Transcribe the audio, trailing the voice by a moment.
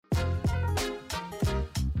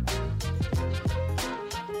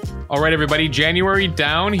All right, everybody, January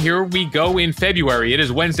down. Here we go in February. It is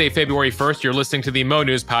Wednesday, February 1st. You're listening to the Mo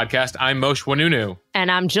News Podcast. I'm Moshe Wanunu. And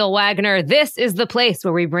I'm Jill Wagner. This is the place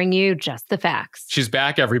where we bring you just the facts. She's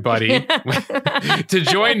back, everybody, to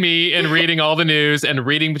join me in reading all the news and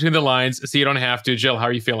reading between the lines so you don't have to. Jill, how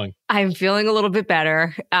are you feeling? I'm feeling a little bit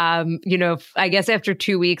better. I guess after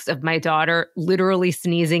 2 weeks of my daughter literally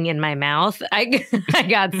sneezing in my mouth, I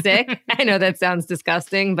got sick. I know that sounds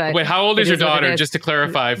disgusting, but... Wait, how old is your daughter, just to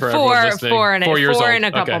clarify for everyone listening? 4 years old. 4 in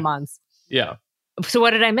a couple Okay. months. Yeah. So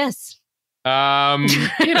what did I miss? I'm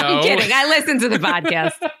kidding. I listened to the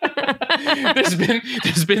podcast.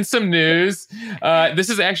 There's been some news. This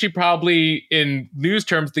is actually probably, in news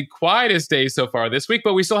terms, the quietest day so far this week,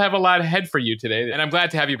 but we still have a lot ahead for you today. And I'm glad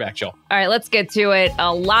to have you back, Jill. All right, let's get to it.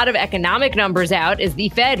 A lot of economic numbers out as the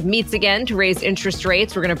Fed meets again to raise interest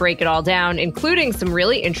rates. We're going to break it all down, including some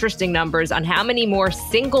really interesting numbers on how many more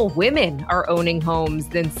single women are owning homes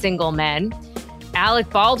than single men. Alec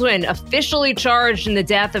Baldwin officially charged in the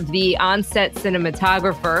death of the on-set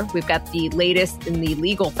cinematographer. We've got the latest in the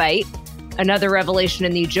legal fight. Another revelation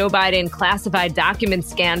in the Joe Biden classified document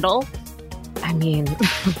scandal. I mean,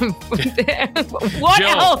 what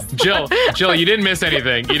else? Jill, you didn't miss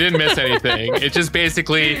anything. It's just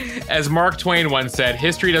basically, as Mark Twain once said,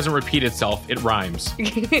 history doesn't repeat itself, it rhymes.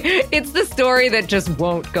 It's the story that just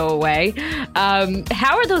won't go away.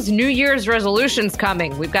 How are those New Year's resolutions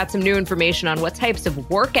coming? We've got some new information on what types of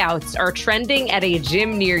workouts are trending at a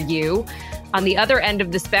gym near you. On the other end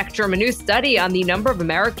of the spectrum, a new study on the number of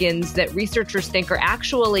Americans that researchers think are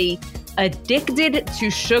actually addicted to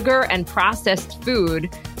sugar and processed food.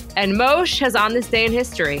 And Moshe has on this day in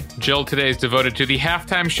history. Jill today is devoted to the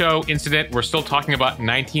halftime show incident. We're still talking about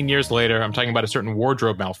 19 years later. I'm talking about a certain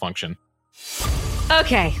wardrobe malfunction.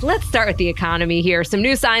 Okay, let's start with the economy here. Some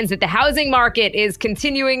new signs that the housing market is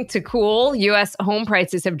continuing to cool. U.S. home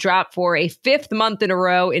prices have dropped for a fifth month in a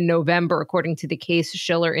row in November, according to the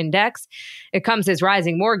Case-Shiller Index. It comes as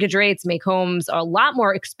rising mortgage rates make homes a lot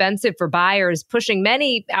more expensive for buyers, pushing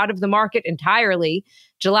many out of the market entirely.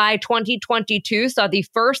 July 2022 saw the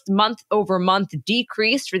first month-over-month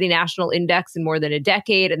decrease for the national index in more than a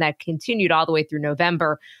decade, and that continued all the way through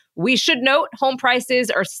November. We should note home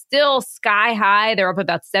prices are still sky high. They're up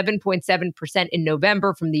about 7.7% in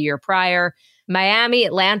November from the year prior. Miami,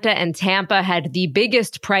 Atlanta, and Tampa had the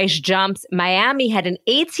biggest price jumps. Miami had an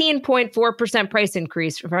 18.4% price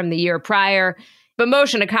increase from the year prior. But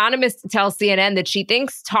Moshe, an economist, tells CNN that she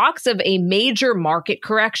thinks talks of a major market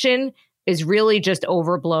correction is really just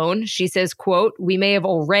overblown. She says, quote, "We may have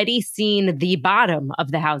already seen the bottom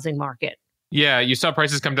of the housing market." Yeah, you saw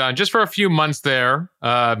prices come down just for a few months there,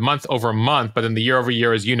 month over month, but then the year over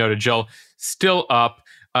year, as you noted, Jill, still up.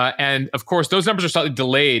 And of course, those numbers are slightly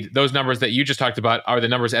delayed. Those numbers that you just talked about are the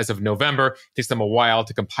numbers as of November. It takes them a while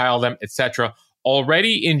to compile them, etc.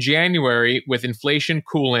 Already in January, with inflation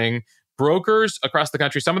cooling, brokers across the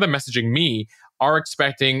country, some of them messaging me, are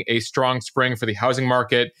expecting a strong spring for the housing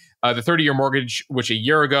market. The 30-year mortgage, which a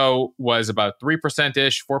year ago was about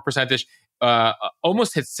 3%-ish, 4%-ish,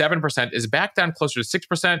 almost hit 7%, is back down closer to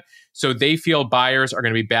 6%. So they feel buyers are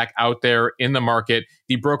going to be back out there in the market.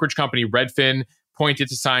 The brokerage company Redfin pointed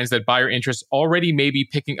to signs that buyer interest already may be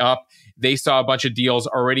picking up. They saw a bunch of deals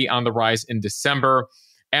already on the rise in December.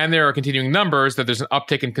 And there are continuing numbers that there's an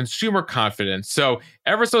uptick in consumer confidence. So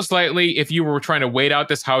ever so slightly, if you were trying to wait out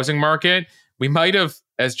this housing market, we might have,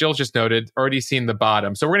 as Jill just noted, already seen the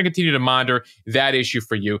bottom. So we're going to continue to monitor that issue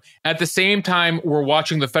for you. At the same time, we're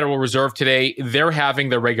watching the Federal Reserve today. They're having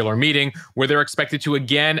their regular meeting where they're expected to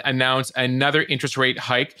again announce another interest rate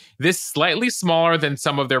hike. This slightly smaller than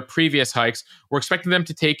some of their previous hikes. We're expecting them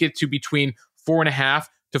to take it to between 4.5%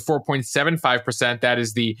 to 4.75%. That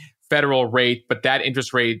is the federal rate, but that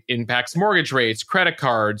interest rate impacts mortgage rates, credit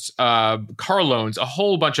cards, car loans, a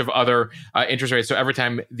whole bunch of other interest rates. So every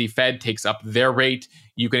time the Fed takes up their rate,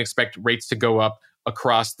 you can expect rates to go up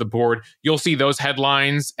across the board. You'll see those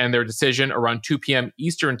headlines and their decision around 2 p.m.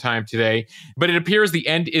 Eastern time today. But it appears the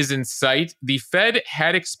end is in sight. The Fed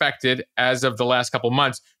had expected, as of the last couple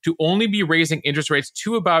months, to only be raising interest rates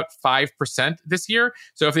to about 5% this year.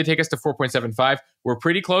 So if they take us to 4.75, we're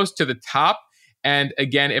pretty close to the top. And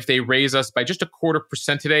again, if they raise us by just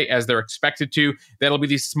 0.25% today, as they're expected to, that'll be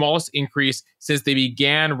the smallest increase since they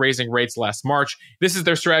began raising rates last March. This is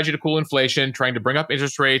their strategy to cool inflation, trying to bring up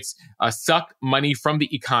interest rates, suck money from the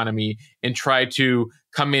economy, and try to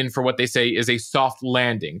come in for what they say is a soft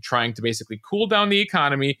landing, trying to basically cool down the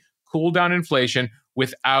economy, cool down inflation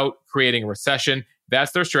without creating a recession.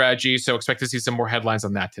 That's their strategy. So expect to see some more headlines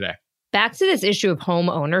on that today. Back to this issue of home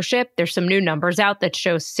ownership, there's some new numbers out that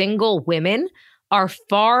show single women are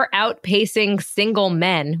far outpacing single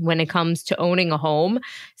men when it comes to owning a home.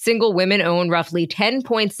 Single women own roughly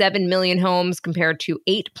 10.7 million homes compared to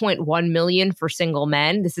 8.1 million for single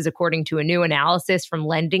men. This is according to a new analysis from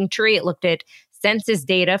LendingTree. It looked at census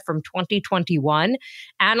data from 2021.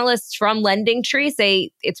 Analysts from LendingTree say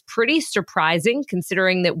it's pretty surprising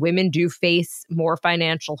considering that women do face more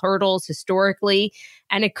financial hurdles historically,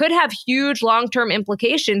 and it could have huge long-term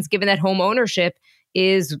implications given that home ownership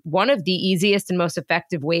is one of the easiest and most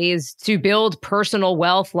effective ways to build personal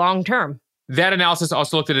wealth long-term. That analysis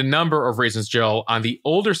also looked at a number of reasons, Jill. On the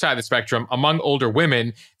older side of the spectrum, among older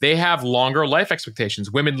women, they have longer life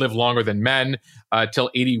expectations. Women live longer than men, till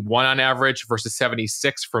 81 on average versus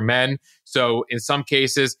 76 for men. So in some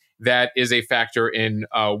cases, that is a factor in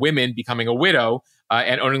women becoming a widow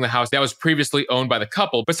and owning the house that was previously owned by the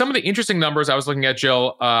couple. But some of the interesting numbers I was looking at,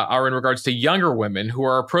 Jill, are in regards to younger women who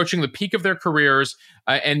are approaching the peak of their careers,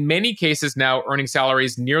 and many cases now earning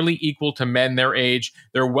salaries nearly equal to men their age.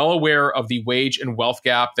 They're well aware of the wage and wealth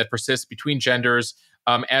gap that persists between genders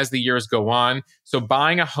as the years go on. So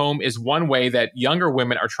buying a home is one way that younger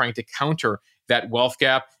women are trying to counter that wealth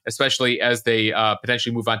gap, especially as they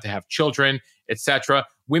potentially move on to have children, etc.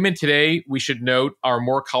 Women today, we should note, are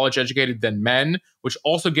more college educated than men, which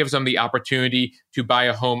also gives them the opportunity to buy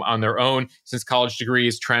a home on their own, since college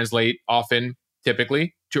degrees translate often,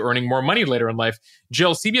 typically, to earning more money later in life.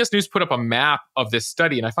 Jill, CBS News put up a map of this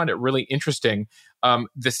study, and I found it really interesting.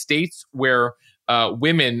 The states where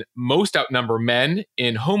women most outnumber men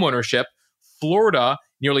in homeownership: Florida,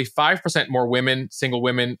 nearly 5% more women, single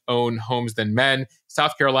women, own homes than men.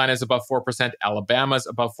 South Carolina is above 4%. Alabama is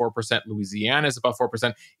above 4%. Louisiana is above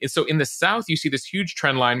 4%. And so in the South, you see this huge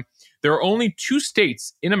trend line. There are only 2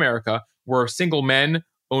 states in America where single men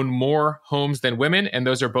own more homes than women, and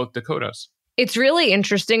those are both Dakotas. It's really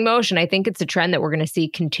interesting, Moshe, and I think it's a trend that we're going to see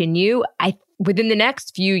continue. Within the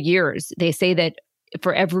next few years, they say that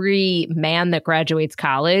for every man that graduates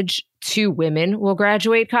college, 2 women will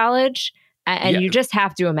graduate college. And you just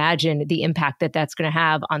have to imagine the impact that that's going to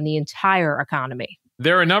have on the entire economy.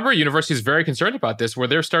 There are a number of universities very concerned about this, where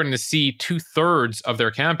they're starting to see 2/3 of their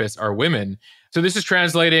campus are women. So this is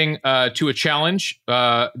translating to a challenge,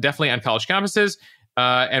 definitely on college campuses.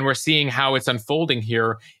 And we're seeing how it's unfolding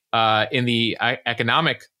here in the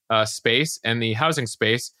economic space and the housing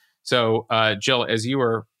space. So, Jill, as you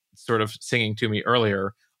were sort of singing to me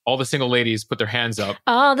earlier, all the single ladies put their hands up.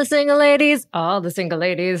 All the single ladies, all the single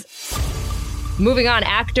ladies. Moving on,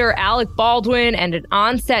 actor Alec Baldwin and an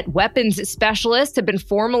on-set weapons specialist have been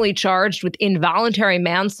formally charged with involuntary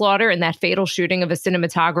manslaughter in that fatal shooting of a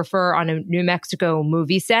cinematographer on a New Mexico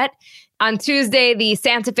movie set. On Tuesday, the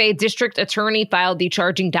Santa Fe district attorney filed the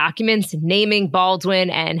charging documents naming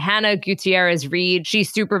Baldwin and Hannah Gutierrez-Reed. She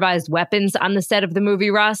supervised weapons on the set of the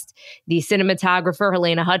movie Rust. The cinematographer,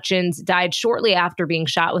 Helena Hutchins, died shortly after being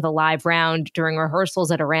shot with a live round during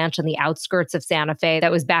rehearsals at a ranch on the outskirts of Santa Fe.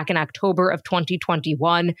 That was back in October of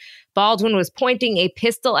 2021. Baldwin was pointing a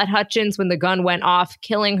pistol at Hutchins when the gun went off,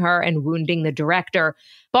 killing her and wounding the director.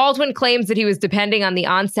 Baldwin claims that he was depending on the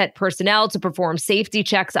on-set personnel to perform safety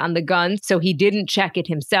checks on the gun, so he didn't check it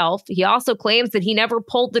himself. He also claims that he never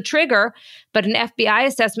pulled the trigger, but an FBI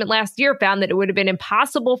assessment last year found that it would have been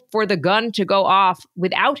impossible for the gun to go off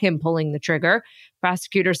without him pulling the trigger.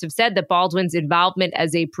 Prosecutors have said that Baldwin's involvement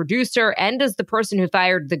as a producer and as the person who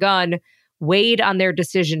fired the gun weighed on their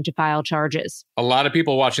decision to file charges. A lot of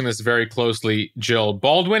people watching this very closely, Jill.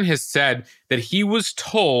 Baldwin has said that he was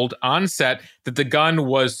told on set that the gun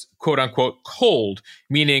was, quote unquote, cold,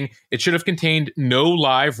 meaning it should have contained no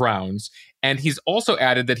live rounds. And he's also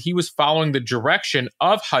added that he was following the direction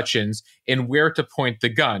of Hutchins in where to point the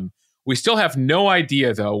gun. We still have no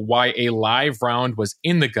idea, though, why a live round was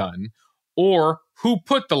in the gun or who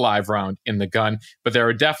put the live round in the gun. But there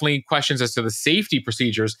are definitely questions as to the safety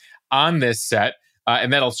procedures on this set,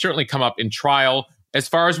 and that'll certainly come up in trial. As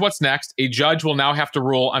far as what's next, a judge will now have to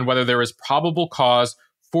rule on whether there is probable cause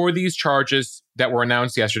for these charges that were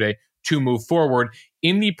announced yesterday to move forward.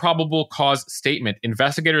 In the probable cause statement,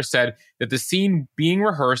 investigators said that the scene being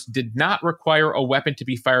rehearsed did not require a weapon to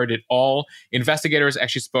be fired at all. Investigators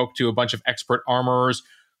actually spoke to a bunch of expert armorers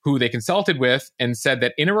who they consulted with and said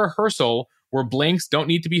that in a rehearsal where blanks don't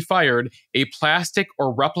need to be fired, a plastic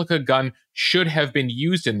or replica gun should have been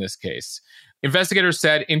used in this case. Investigators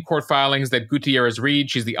said in court filings that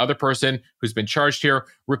Gutierrez-Reed, she's the other person who's been charged here,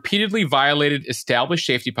 repeatedly violated established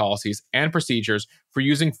safety policies and procedures for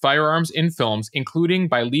using firearms in films, including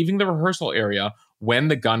by leaving the rehearsal area when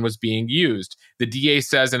the gun was being used. The DA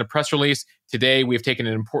says in a press release, "Today, we have taken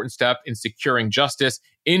an important step in securing justice.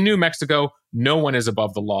 In New Mexico, no one is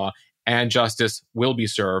above the law, and justice will be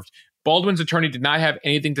served." Baldwin's attorney did not have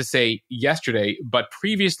anything to say yesterday, but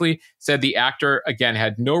previously said the actor, again,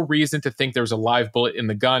 had no reason to think there was a live bullet in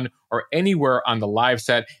the gun or anywhere on the live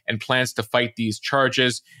set and plans to fight these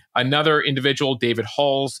charges. Another individual, David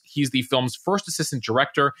Halls, he's the film's first assistant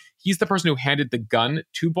director. He's the person who handed the gun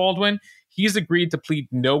to Baldwin. He's agreed to plead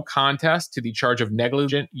no contest to the charge of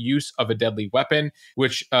negligent use of a deadly weapon,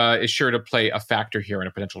 which is sure to play a factor here in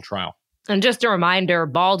a potential trial. And just a reminder,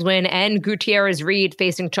 Baldwin and Gutierrez-Reed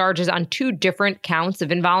facing charges on 2 different counts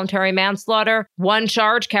of involuntary manslaughter. One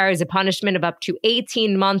charge carries a punishment of up to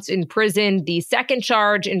 18 months in prison. The second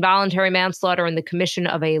charge, involuntary manslaughter in the commission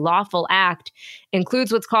of a lawful act,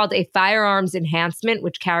 includes what's called a firearms enhancement,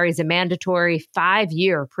 which carries a mandatory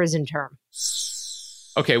 5-year prison term.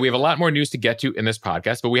 Okay, we have a lot more news to get to in this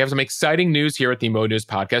podcast, but we have some exciting news here at the Mo News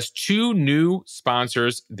Podcast. 2 new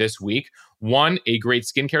sponsors this week. One, a great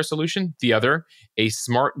skincare solution. The other, a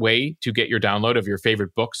smart way to get your download of your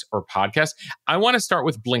favorite books or podcasts. I want to start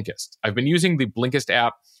with Blinkist. I've been using the Blinkist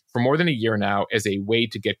app for more than a year now as a way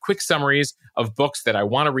to get quick summaries of books that I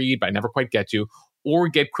want to read but I never quite get to, or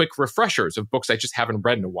get quick refreshers of books I just haven't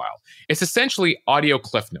read in a while. It's essentially audio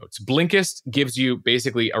cliff notes. Blinkist gives you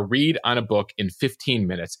basically a read on a book in 15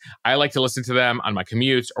 minutes. I like to listen to them on my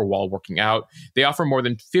commutes or while working out. They offer more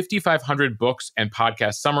than 5,500 books and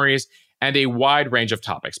podcast summaries and a wide range of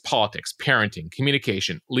topics: politics, parenting,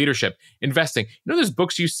 communication, leadership, investing. You know those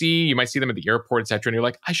books you see, you might see them at the airport, etc., and you're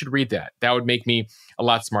like, I should read that. That would make me a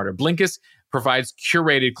lot smarter. Blinkist provides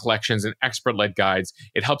curated collections and expert-led guides.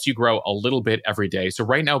 It helps you grow a little bit every day. So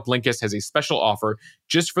right now, Blinkist has a special offer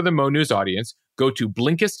just for the Mo News audience. Go to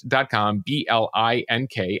Blinkist.com,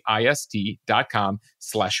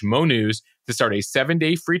 Blinkist.com/Mo News to start a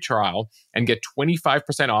 7-day free trial and get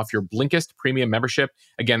 25% off your Blinkist premium membership.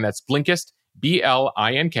 Again, that's Blinkist, Blinkist,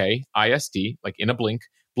 like in a blink,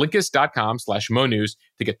 Blinkist.com/Mo News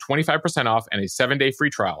to get 25% off and a 7-day free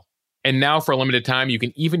trial. And now for a limited time, you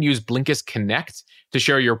can even use Blinkist Connect to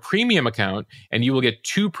share your premium account, and you will get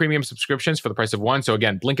 2 premium subscriptions for the price of 1. So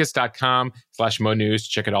again, Blinkist.com/Mo News.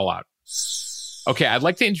 Check it all out. Okay, I'd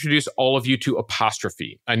like to introduce all of you to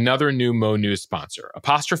Apostrophe, another new Mo News sponsor.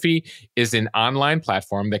 Apostrophe is an online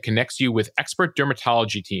platform that connects you with expert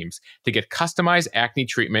dermatology teams to get customized acne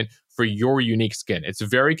treatment for your unique skin. It's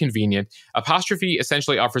very convenient. Apostrophe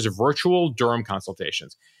essentially offers virtual derm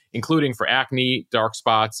consultations, including for acne, dark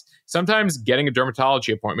spots. Sometimes getting a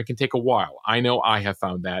dermatology appointment can take a while. I know I have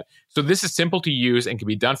found that. So this is simple to use and can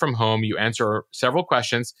be done from home. You answer several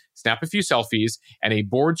questions, snap a few selfies, and a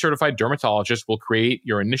board-certified dermatologist will create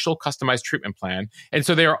your initial customized treatment plan. And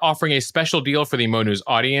so they are offering a special deal for the Mo News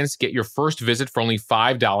audience. Get your first visit for only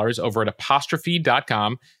 $5 over at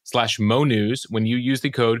apostrophe.com/Mo News. When you use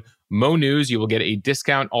the code Mo News, you will get a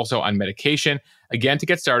discount also on medication. Again, to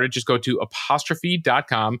get started, just go to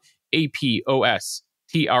apostrophe.com,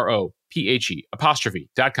 APOSTROPHE,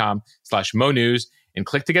 apostrophe.com/Mo News, and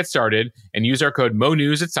click to get started and use our code Mo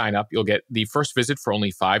News at sign up. You'll get the first visit for only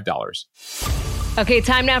 $5. Okay,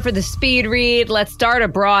 time now for the speed read. Let's start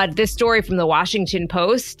abroad. This story from the Washington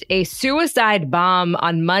Post. A suicide bomb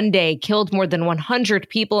on Monday killed more than 100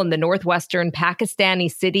 people in the northwestern Pakistani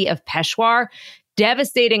city of Peshawar,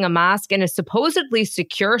 devastating a mosque in a supposedly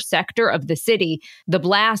secure sector of the city. The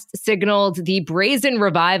blast signaled the brazen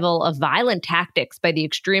revival of violent tactics by the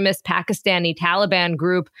extremist Pakistani Taliban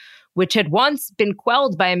group, which had once been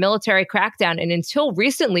quelled by a military crackdown and until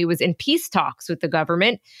recently was in peace talks with the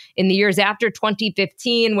government. In the years after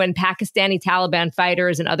 2015, when Pakistani Taliban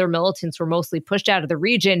fighters and other militants were mostly pushed out of the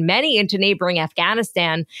region, many into neighboring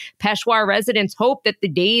Afghanistan, Peshawar residents hoped that the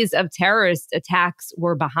days of terrorist attacks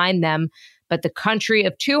were behind them. But the country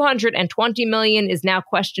of 220 million is now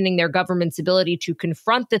questioning their government's ability to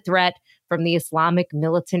confront the threat from the Islamic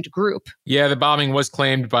militant group. Yeah, the bombing was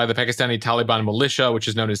claimed by the Pakistani Taliban militia, which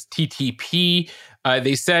is known as TTP.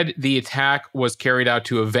 They said the attack was carried out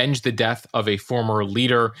to avenge the death of a former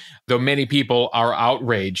leader, though many people are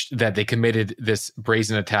outraged that they committed this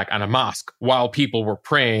brazen attack on a mosque while people were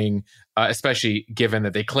praying, especially given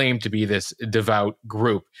that they claim to be this devout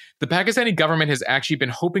group. The Pakistani government has actually been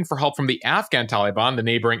hoping for help from the Afghan Taliban, the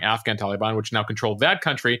neighboring Afghan Taliban, which now control that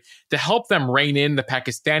country, to help them rein in the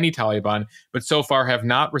Pakistani Taliban, but so far have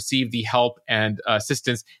not received the help and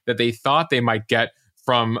assistance that they thought they might get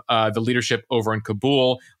from the leadership over in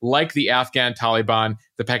Kabul. Like the Afghan Taliban,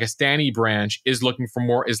 the Pakistani branch is looking for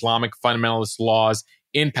more Islamic fundamentalist laws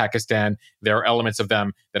in Pakistan. There are elements of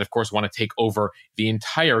them that, of course, want to take over the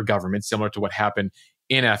entire government, similar to what happened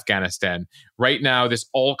in Afghanistan. Right now, this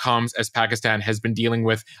all comes as Pakistan has been dealing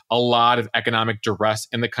with a lot of economic duress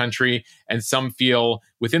in the country, and some feel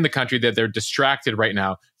within the country that they're distracted right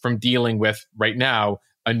now from dealing with, right now,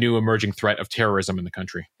 a new emerging threat of terrorism in the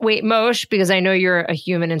country. Wait, Moshe, because I know you're a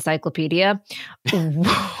human encyclopedia.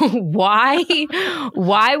 Why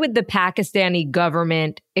would the Pakistani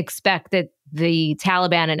government expect that the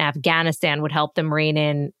Taliban in Afghanistan would help them rein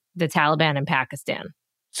in the Taliban in Pakistan?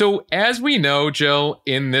 So as we know, Jill,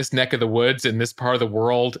 in this neck of the woods, in this part of the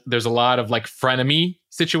world, there's a lot of like frenemy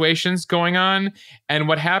situations going on. And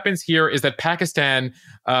what happens here is that Pakistan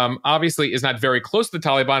obviously is not very close to the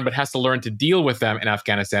Taliban, but has to learn to deal with them in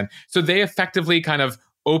Afghanistan. So they effectively kind of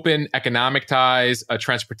open economic ties,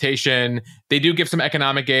 transportation. They do give some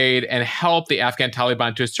economic aid and help the Afghan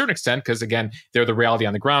Taliban to a certain extent, because again, they're the reality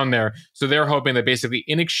on the ground there. So they're hoping that basically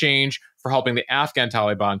in exchange for helping the Afghan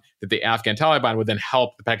Taliban, that the Afghan Taliban would then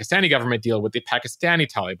help the Pakistani government deal with the Pakistani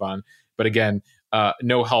Taliban. But again,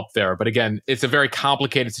 no help there. But again, it's a very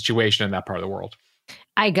complicated situation in that part of the world.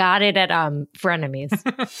 I got it at Frenemies.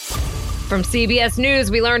 From CBS News,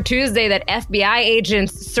 we learned Tuesday that FBI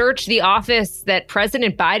agents searched the office that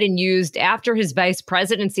President Biden used after his vice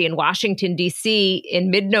presidency in Washington, D.C. in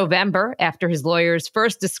mid-November, after his lawyers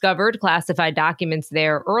first discovered classified documents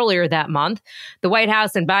there earlier that month. The White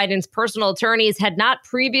House and Biden's personal attorneys had not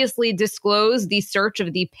previously disclosed the search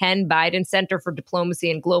of the Penn Biden Center for Diplomacy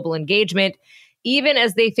and Global Engagement, even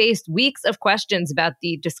as they faced weeks of questions about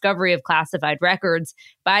the discovery of classified records.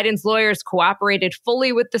 Biden's lawyers cooperated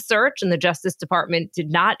fully with the search, and the Justice Department did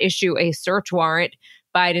not issue a search warrant.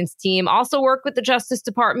 Biden's team also worked with the Justice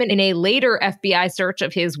Department in a later FBI search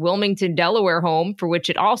of his Wilmington, Delaware home, for which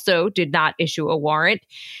it also did not issue a warrant.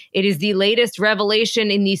 It is the latest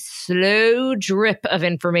revelation in the slow drip of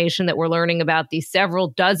information that we're learning about the several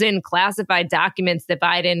dozen classified documents that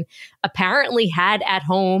Biden apparently had at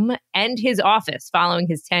home and his office following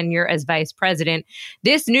his tenure as vice president.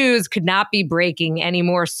 This news could not be breaking any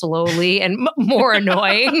more slowly and more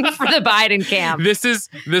annoying for the Biden camp. This is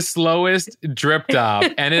the slowest drip drop.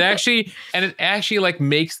 And it actually like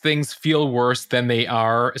makes things feel worse than they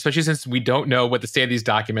are, especially since we don't know what the state of these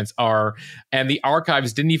documents are. And the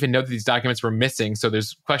archives didn't even know that these documents were missing. So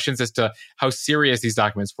there's questions as to how serious these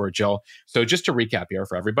documents were, Jill. So just to recap here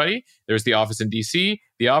for everybody, there's the office in DC,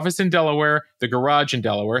 the office in Delaware, the garage in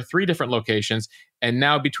Delaware, 3 different locations. And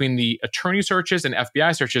now between the attorney searches and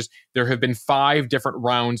FBI searches, there have been 5 different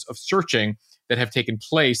rounds of searching that have taken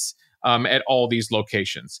place at all these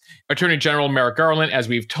locations. Attorney General Merrick Garland, as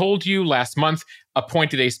we've told you last month,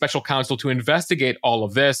 appointed a special counsel to investigate all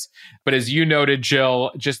of this. But as you noted, Jill,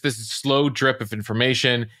 just this slow drip of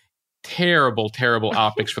information, terrible, terrible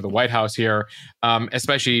optics for the White House here.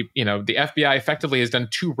 Especially, the FBI effectively has done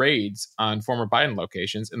 2 raids on former Biden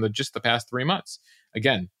locations in just the past 3 months.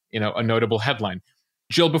 Again, a notable headline.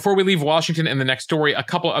 Jill, before we leave Washington and the next story, a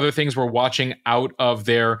couple other things we're watching out of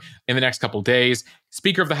there in the next couple days.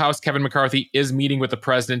 Speaker of the House, Kevin McCarthy, is meeting with the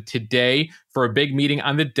president today for a big meeting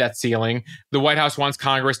on the debt ceiling. The White House wants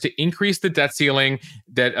Congress to increase the debt ceiling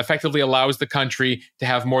that effectively allows the country to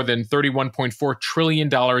have more than $31.4 trillion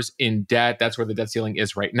in debt. That's where the debt ceiling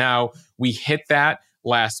is right now. We hit that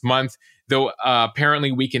last month, though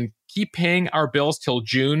apparently we can keep paying our bills till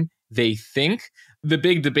June, they think. The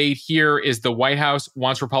big debate here is the White House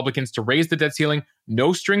wants Republicans to raise the debt ceiling,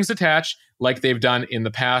 no strings attached, like they've done in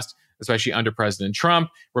the past, especially under President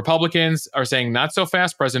Trump. Republicans are saying, not so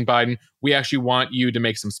fast, President Biden. We actually want you to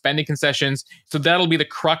make some spending concessions. So that'll be the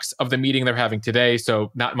crux of the meeting they're having today.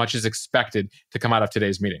 So not much is expected to come out of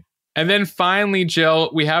today's meeting. And then finally,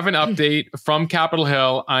 Jill, we have an update from Capitol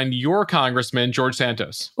Hill on your congressman, George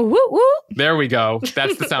Santos. Woo, woo. There we go.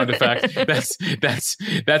 That's the sound effect.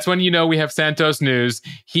 That's when we have Santos news.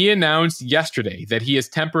 He announced yesterday that he is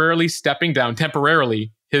temporarily,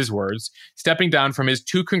 his words, stepping down from his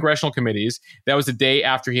 2 congressional committees. That was the day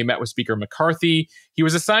after he met with Speaker McCarthy. He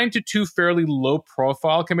was assigned to 2 fairly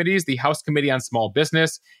low-profile committees, the House Committee on Small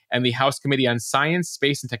Business and the House Committee on Science,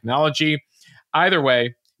 Space, and Technology. Either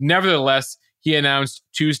way, nevertheless, he announced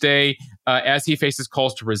Tuesday, as he faces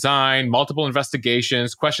calls to resign, multiple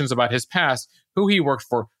investigations, questions about his past, who he worked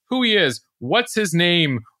for, who he is, what's his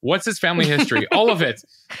name, what's his family history, all of it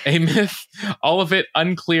a myth, all of it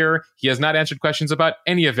unclear. He has not answered questions about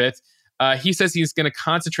any of it. He says he's going to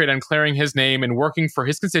concentrate on clearing his name and working for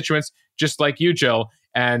his constituents, just like you, Jill,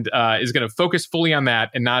 and is going to focus fully on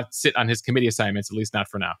that and not sit on his committee assignments, at least not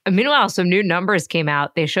for now. Meanwhile, some new numbers came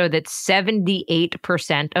out. They show that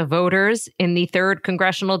 78% of voters in the 3rd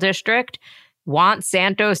congressional district want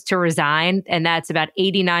Santos to resign, and that's about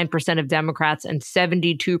 89% of Democrats and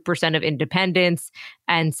 72% of independents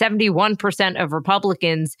and 71% of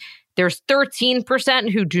Republicans. There's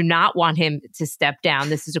 13% who do not want him to step down.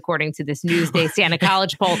 This is according to this Newsday Santa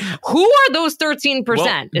College poll. Who are those 13%?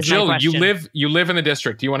 Well, is Jill, my question. you live in the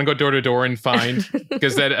district. Do you want to go door to door and find?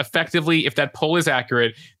 Because that effectively, if that poll is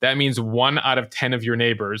accurate, that means 1 out of 10 of your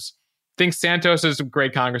neighbors thinks Santos is a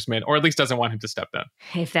great congressman, or at least doesn't want him to step down.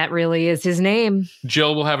 If that really is his name.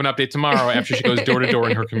 Jill will have an update tomorrow after she goes door to door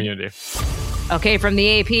in her community. Okay, from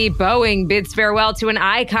the AP, Boeing bids farewell to an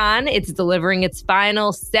icon. It's delivering its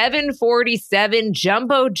final 747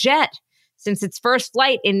 jumbo jet. Since its first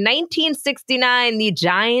flight in 1969, the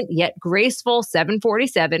giant yet graceful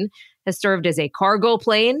 747 has served as a cargo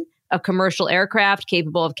plane, a commercial aircraft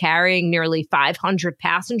capable of carrying nearly 500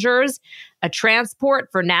 passengers, a transport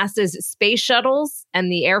for NASA's space shuttles, and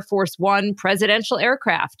the Air Force One presidential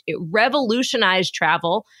aircraft. It revolutionized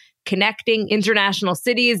travel, connecting international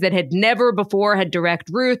cities that had never before had direct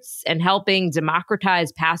routes and helping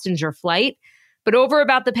democratize passenger flight. But over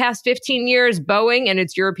about the past 15 years, Boeing and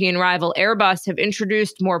its European rival Airbus have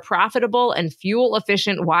introduced more profitable and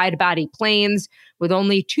fuel-efficient wide-body planes with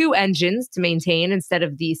only 2 engines to maintain instead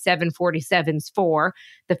of the 747's 4.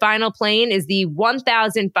 The final plane is the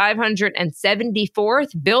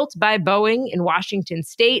 1,574th built by Boeing in Washington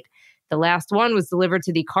State. The last one was delivered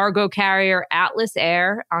to the cargo carrier Atlas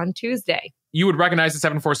Air on Tuesday. You would recognize the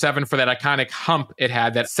 747 for that iconic hump it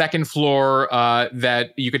had, that second floor that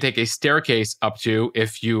you could take a staircase up to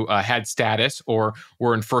if you had status or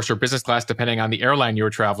were in first or business class, depending on the airline you were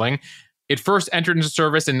traveling. It first entered into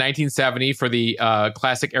service in 1970 for the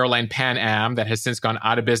classic airline Pan Am that has since gone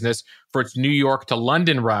out of business for its New York to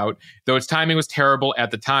London route. Though its timing was terrible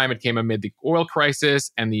at the time, it came amid the oil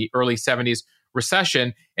crisis and the early 70s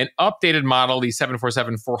recession. An updated model, the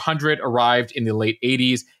 747-400, arrived in the late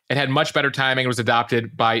 80s. It had much better timing and was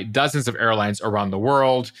adopted by dozens of airlines around the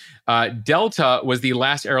world. Delta was the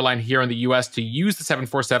last airline here in the U.S. to use the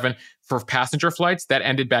 747 for passenger flights. That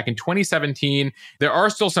ended back in 2017. There are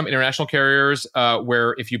still some international carriers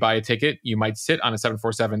where if you buy a ticket, you might sit on a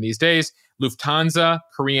 747 these days. Lufthansa,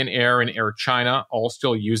 Korean Air, and Air China all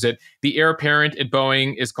still use it. The air parent at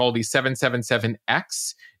Boeing is called the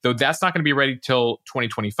 777X, though that's not going to be ready till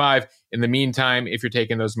 2025. In the meantime, if you're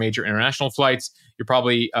taking those major international flights, you're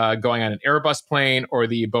probably going on an Airbus plane or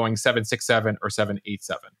the Boeing 767 or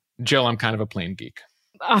 787. Jill, I'm kind of a plane geek.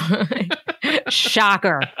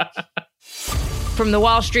 Shocker. From the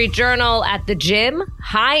Wall Street Journal, at the gym,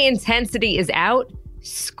 high intensity is out,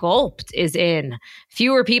 Sculpt is in.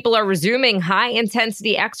 Fewer people are resuming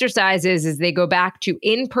high-intensity exercises as they go back to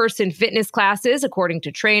in-person fitness classes, according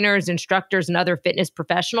to trainers, instructors, and other fitness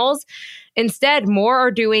professionals. Instead, more are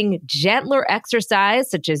doing gentler exercise,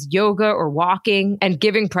 such as yoga or walking, and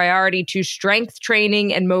giving priority to strength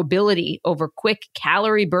training and mobility over quick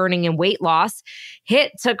calorie burning and weight loss. HIIT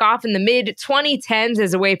took off in the mid-2010s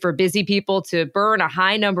as a way for busy people to burn a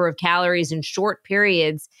high number of calories in short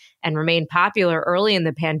periods and remained popular early in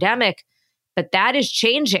the pandemic. But that is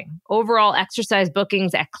changing. Overall exercise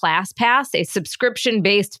bookings at ClassPass, a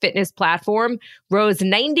subscription-based fitness platform, rose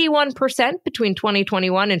 91% between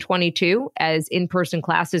 2021 and 22 as in-person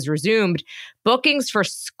classes resumed. Bookings for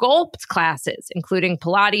Sculpt classes, including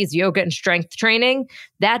Pilates, yoga, and strength training,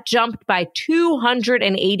 that jumped by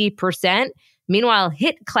 280%. Meanwhile,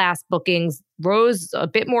 HIIT class bookings rose a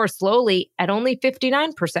bit more slowly at only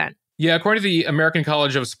 59%. Yeah, according to the American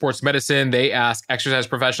College of Sports Medicine, they asked exercise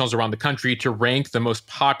professionals around the country to rank the most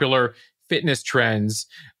popular fitness trends.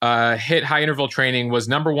 HIIT, high interval training, was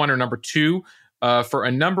number 1 or number 2 for a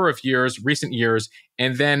number of years, recent years,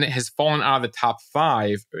 and then has fallen out of the top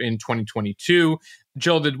 5 in 2022.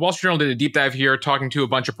 Jill, the Wall Street Journal did a deep dive here, talking to a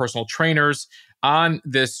bunch of personal trainers on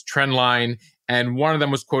this trend line. And one of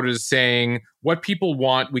them was quoted as saying, "What people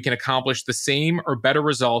want, we can accomplish the same or better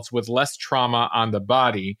results with less trauma on the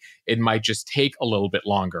body. It might just take a little bit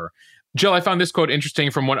longer." Jill, I found this quote interesting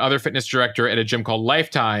from one other fitness director at a gym called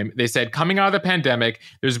Lifetime. They said, coming out of the pandemic,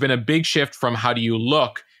 there's been a big shift from how do you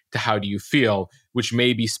look to how do you feel, which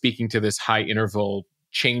may be speaking to this high interval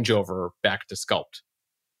changeover back to Sculpt.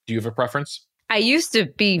 Do you have a preference? I used to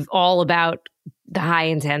be all about the high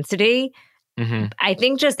intensity. Mm-hmm. I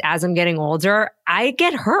think just as I'm getting older, I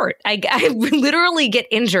get hurt. I literally get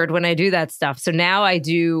injured when I do that stuff. So now I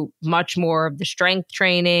do much more of the strength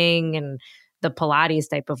training and the Pilates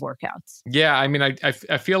type of workouts. Yeah, I mean,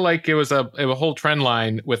 I feel like it was a whole trend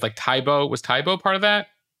line with like Taibo. Was Taibo part of that?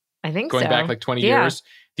 I think Going so. back like 20 years.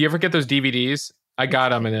 Do you ever get those DVDs? I got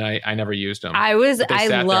them and then I never used them. I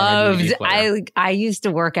used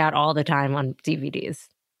to work out all the time on DVDs.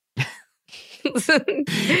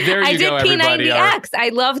 There I you did go, everybody. P90X. I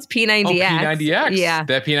loved P90X. Oh, P90X. Yeah.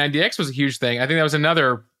 That P90X was a huge thing. I think that was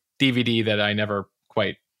another DVD that I never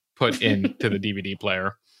quite put into the DVD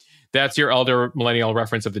player. That's your elder millennial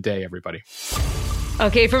reference of the day, everybody.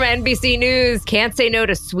 Okay, from NBC News, can't say no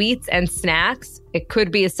to sweets and snacks. It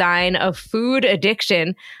could be a sign of food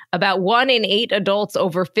addiction. About 1 in 8 adults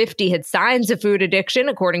over 50 had signs of food addiction,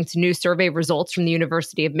 according to new survey results from the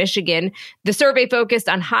University of Michigan. The survey focused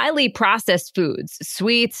on highly processed foods,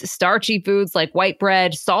 sweets, starchy foods like white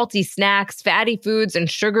bread, salty snacks, fatty foods, and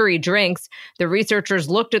sugary drinks. The researchers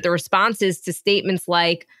looked at the responses to statements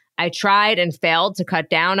like, I tried and failed to cut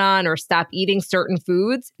down on or stop eating certain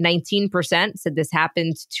foods. 19% said this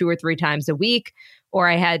happened 2 or 3 times a week. Or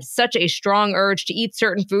I had such a strong urge to eat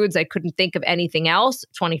certain foods, I couldn't think of anything else.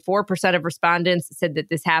 24% of respondents said that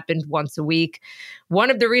this happened once a week.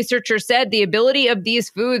 One of the researchers said the ability of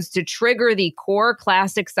these foods to trigger the core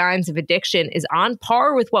classic signs of addiction is on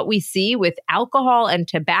par with what we see with alcohol and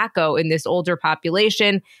tobacco in this older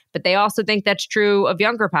population. But they also think that's true of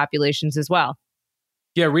younger populations as well.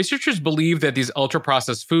 Yeah, researchers believe that these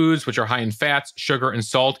ultra-processed foods, which are high in fats, sugar, and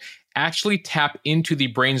salt, actually tap into the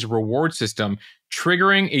brain's reward system,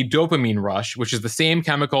 triggering a dopamine rush, which is the same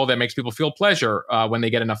chemical that makes people feel pleasure when they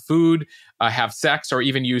get enough food, have sex, or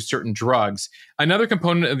even use certain drugs. Another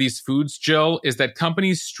component of these foods, Jill, is that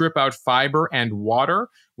companies strip out fiber and water,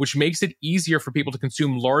 which makes it easier for people to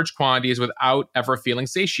consume large quantities without ever feeling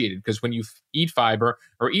satiated. Because when you eat fiber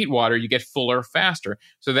or eat water, you get fuller faster.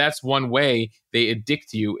 So that's one way they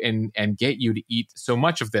addict you and get you to eat so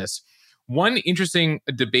much of this. One interesting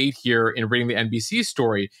debate here in reading the NBC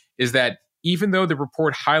story is that even though the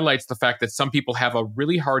report highlights the fact that some people have a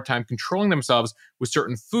really hard time controlling themselves with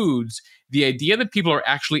certain foods, the idea that people are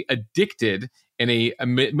actually addicted in a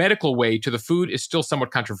medical way to the food is still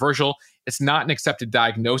somewhat controversial. It's not an accepted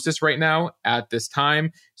diagnosis right now at this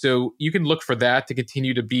time. So you can look for that to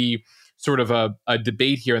continue to be sort of a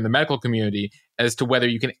debate here in the medical community as to whether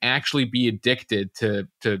you can actually be addicted to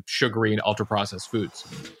sugary and ultra-processed foods.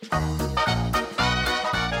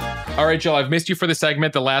 All right, Jill, I've missed you for the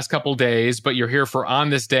segment the last couple days, but you're here for On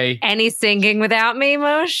This Day. Any singing without me,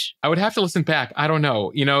 Moshe? I would have to listen back. I don't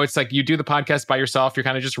know. You know, it's like you do the podcast by yourself. You're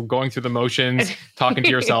kind of just going through the motions, talking to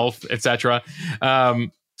yourself, etc.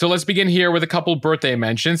 So let's begin here with a couple birthday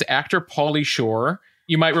mentions. Actor Pauly Shore.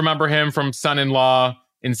 You might remember him from Son-in-Law,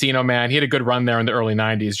 Encino Man. He had a good run there in the early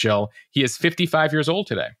 90s, Jill. He is 55 years old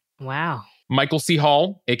today. Wow. Michael C.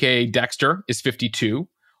 Hall, a.k.a. Dexter, is 52.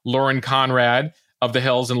 Lauren Conrad of the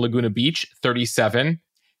Hills in Laguna Beach, 37.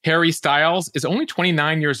 Harry Styles is only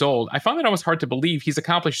 29 years old. I found that almost hard to believe. He's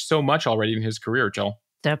accomplished so much already in his career, Jill.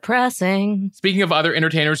 Depressing. Speaking of other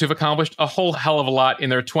entertainers who've accomplished a whole hell of a lot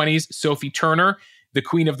in their 20s, Sophie Turner, the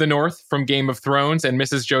Queen of the North from Game of Thrones and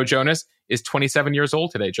Mrs. Joe Jonas, is 27 years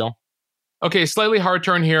old today, Jill. Okay, slightly hard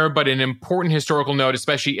turn here, but an important historical note,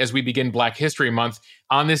 especially as we begin Black History Month.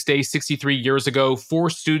 On this day, 63 years ago, 4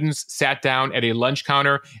 students sat down at a lunch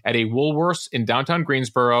counter at a Woolworths in downtown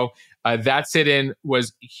Greensboro. That sit-in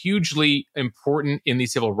was hugely important in the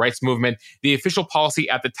civil rights movement. The official policy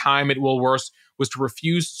at the time at Woolworths was to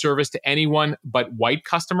refuse service to anyone but white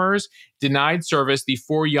customers. Denied service, the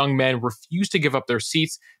 4 young men refused to give up their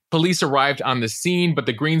seats. Police arrived on the scene, but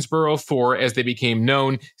the Greensboro 4, as they became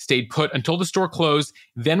known, stayed put until the store closed,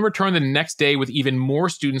 then returned the next day with even more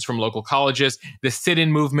students from local colleges. The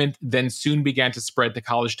sit-in movement then soon began to spread to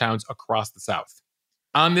college towns across the South.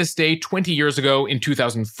 On this day, 20 years ago, in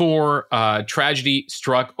 2004, tragedy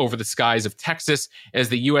struck over the skies of Texas as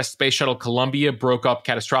the U.S. Space Shuttle Columbia broke up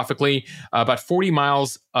catastrophically about 40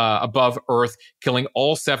 miles above Earth, killing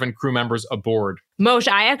all 7 crew members aboard. Moshe,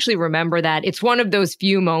 I actually remember that. It's one of those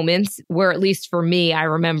few moments where, at least for me, I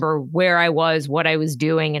remember where I was, what I was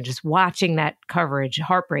doing, and just watching that coverage.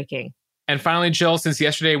 Heartbreaking. And finally, Jill, since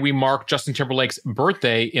yesterday we marked Justin Timberlake's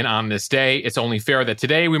birthday On This Day, it's only fair that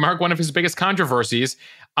today we mark one of his biggest controversies.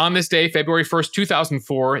 On this day, February 1st,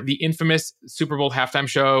 2004, the infamous Super Bowl halftime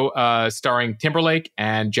show starring Timberlake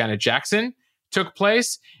and Janet Jackson took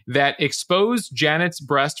place that exposed Janet's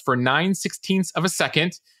breast for 9/16 of a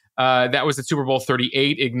second. That was at Super Bowl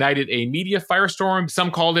 38, ignited a media firestorm.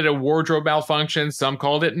 Some called it a wardrobe malfunction. Some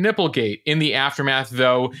called it Nipplegate. In the aftermath,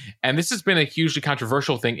 though, and this has been a hugely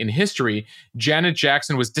controversial thing in history, Janet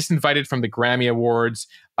Jackson was disinvited from the Grammy Awards.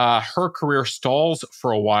 Her career stalls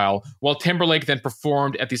for a while. While Timberlake then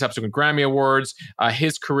performed at the subsequent Grammy Awards,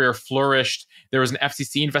 his career flourished. There was an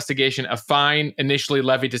FCC investigation, a fine initially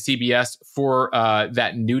levied to CBS for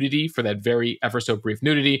that nudity, for that very ever so brief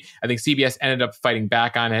nudity. I think CBS ended up fighting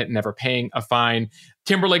back on it, never paying a fine.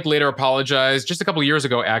 Timberlake later apologized just a couple of years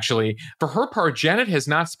ago, actually. For her part, Janet has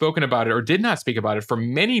not spoken about it or did not speak about it for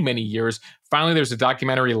many, many years. Finally, there's a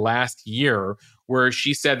documentary last year where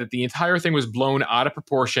she said that the entire thing was blown out of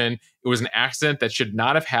proportion. It was an accident that should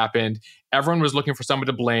not have happened. Everyone was looking for someone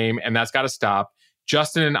to blame, and that's got to stop.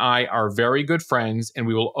 Justin and I are very good friends, and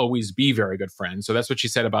we will always be very good friends. So that's what she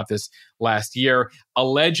said about this last year.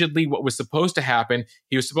 Allegedly, what was supposed to happen,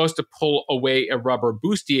 he was supposed to pull away a rubber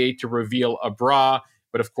bustier to reveal a bra.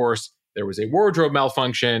 But of course, there was a wardrobe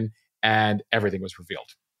malfunction, and everything was revealed.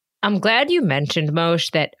 I'm glad you mentioned,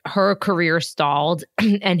 Moshe, that her career stalled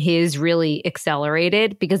and his really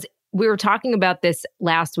accelerated, because we were talking about this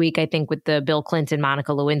last week, I think, with the Bill Clinton,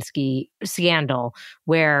 Monica Lewinsky scandal,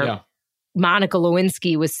 where Monica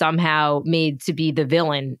Lewinsky was somehow made to be the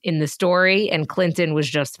villain in the story and Clinton was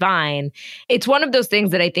just fine. It's one of those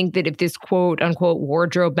things that I think that if this quote unquote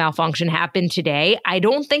wardrobe malfunction happened today, I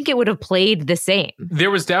don't think it would have played the same. There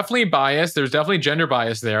was definitely bias. There's definitely gender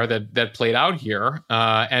bias there that played out here.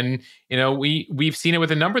 And, you know, we've seen it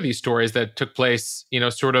with a number of these stories that took place, you know,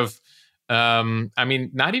 sort of, I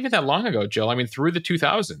mean, not even that long ago, Jill. I mean, through the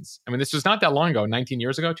 2000s. I mean, this was not that long ago, 19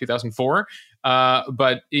 years ago, 2004.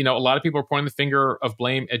 But, you know, a lot of people are pointing the finger of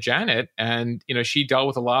blame at Janet. And, you know, she dealt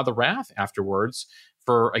with a lot of the wrath afterwards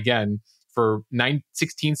for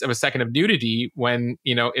 9/16 of a second of nudity when,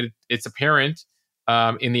 you know, it's apparent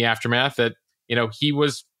in the aftermath that, you know, he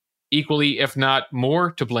was equally, if not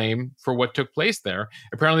more, to blame for what took place there.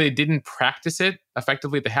 Apparently, they didn't practice it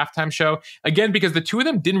effectively at the halftime show. Again, because the two of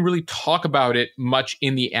them didn't really talk about it much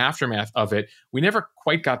in the aftermath of it. We never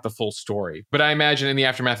quite got the full story. But I imagine in the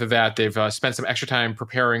aftermath of that, they've spent some extra time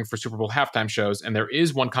preparing for Super Bowl halftime shows. And there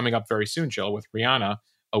is one coming up very soon, Jill, with Rihanna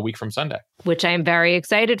a week from Sunday. Which I am very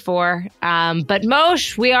excited for. But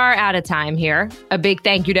Moshe, we are out of time here. A big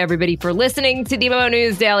thank you to everybody for listening to the Mo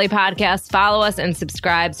News Daily Podcast. Follow us and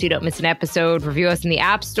subscribe so you don't miss an episode. Review us in the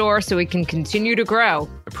App Store so we can continue to grow.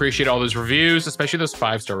 Appreciate all those reviews, especially those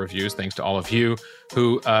 5-star reviews. Thanks to all of you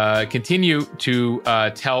who continue to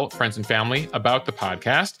tell friends and family about the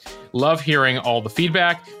podcast. Love hearing all the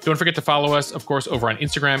feedback. Don't forget to follow us, of course, over on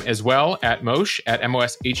Instagram as well, at Moshe, at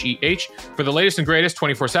MOSHEH, for the latest and greatest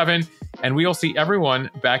 24/7. And we'll see everyone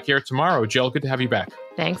back here tomorrow. Jill, good to have you back.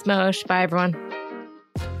 Thanks, Moshe. Bye, everyone.